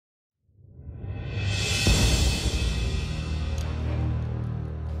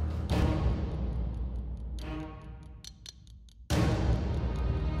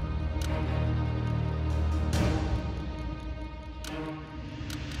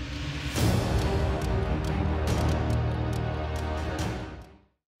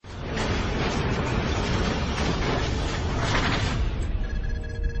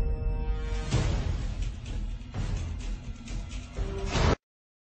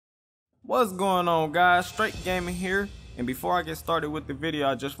What's going on, guys? Straight Gaming here, and before I get started with the video,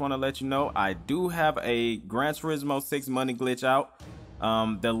 I just want to let you know I do have a Gran Turismo 6 money glitch out.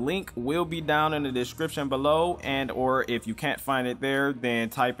 The link will be down in the description below, and or if you can't find it there, then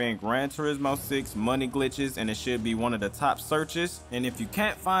type in Gran Turismo 6 money glitches and it should be one of the top searches. And if you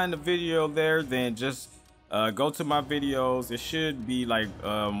can't find the video there, then just go to my videos. It should be like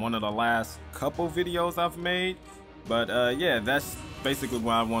one of the last couple videos I've made. But yeah, that's basically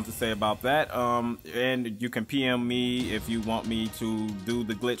what I want to say about that. And you can PM me if you want me to do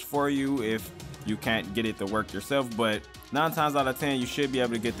the glitch for you if you can't get it to work yourself. But 9 times out of 10 you should be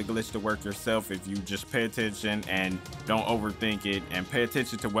able to get the glitch to work yourself if you just pay attention and don't overthink it, and pay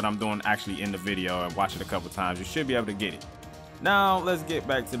attention to what I'm doing actually in the video and watch it a couple times. You should be able to get it. Now let's get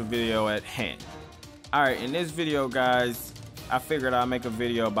back to the video at hand. Alright, in this video, guys, I figured I'd make a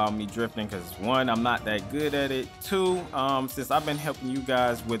video about me drifting because 1, I'm not that good at it. 2, since I've been helping you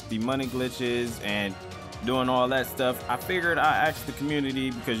guys with the money glitches and doing all that stuff, I figured I asked the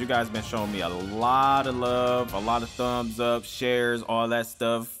community, because you guys been showing me a lot of love, a lot of thumbs up, shares, all that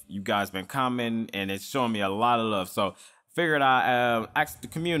stuff. You guys been commenting and it's showing me a lot of love. So figured I asked the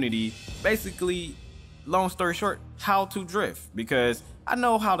community, basically, long story short, how to drift, because I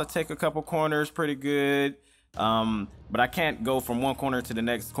know how to take a couple corners pretty good. But I can't go from one corner to the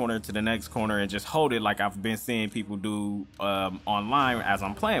next corner to the next corner and just hold it like I've been seeing people do online as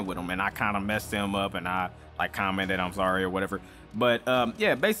I'm playing with them, and I kind of messed them up and I like commented I'm sorry or whatever. But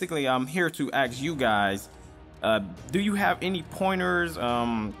yeah, basically I'm here to ask you guys, do you have any pointers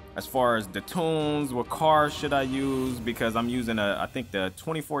as far as the tunes? What cars should I use? Because I'm using I think the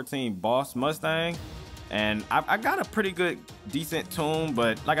 2014 Boss Mustang, and I got a pretty good, decent tune,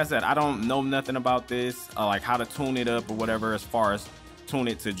 but like I said, I don't know nothing about this, like how to tune it up or whatever as far as tune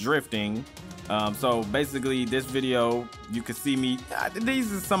it to drifting. So basically this video, you can see me,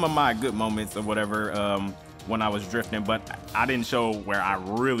 these are some of my good moments or whatever when I was drifting, but I didn't show where I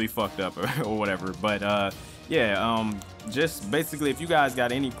really fucked up or whatever. But yeah, just basically if you guys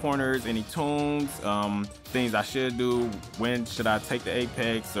got any pointers, any tunes, things I should do, when should I take the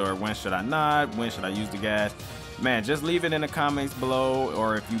apex or when should I not, when should I use the gas, man, just leave it in the comments below.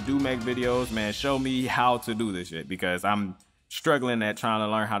 Or if you do make videos, man, show me how to do this shit, because I'm struggling at trying to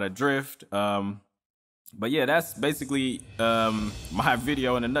learn how to drift. But yeah, that's basically my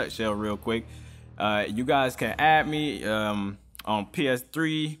video in a nutshell real quick. You guys can add me on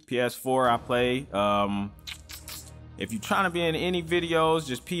PS3, PS4 I play. If you're trying to be in any videos,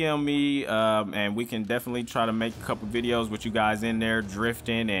 just PM me, and we can definitely try to make a couple videos with you guys in there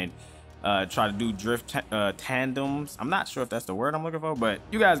drifting, and try to do drift tandems. I'm not sure if that's the word I'm looking for, but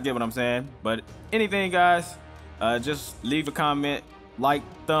you guys get what I'm saying. But anything, guys, just leave a comment, like,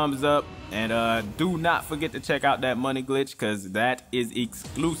 thumbs up, and do not forget to check out that money glitch, because that is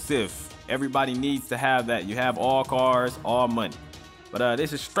exclusive. Everybody needs to have that. You have all cars, all money. But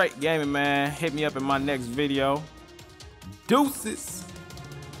this is Straight Gaming, man. Hit me up in my next video. Deuces.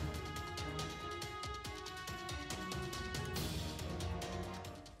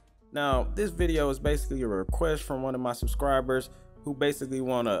 Now, this video is basically a request from one of my subscribers who basically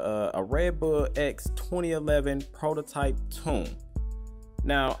want a Red Bull X 2011 prototype tune.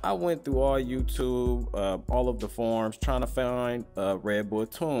 Now, I went through all YouTube, all of the forums, trying to find a Red Bull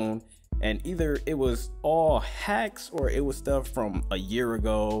tune, and either it was all hacks or it was stuff from a year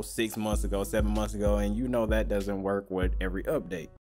ago, 6 months ago, 7 months ago, and you know that doesn't work with every update.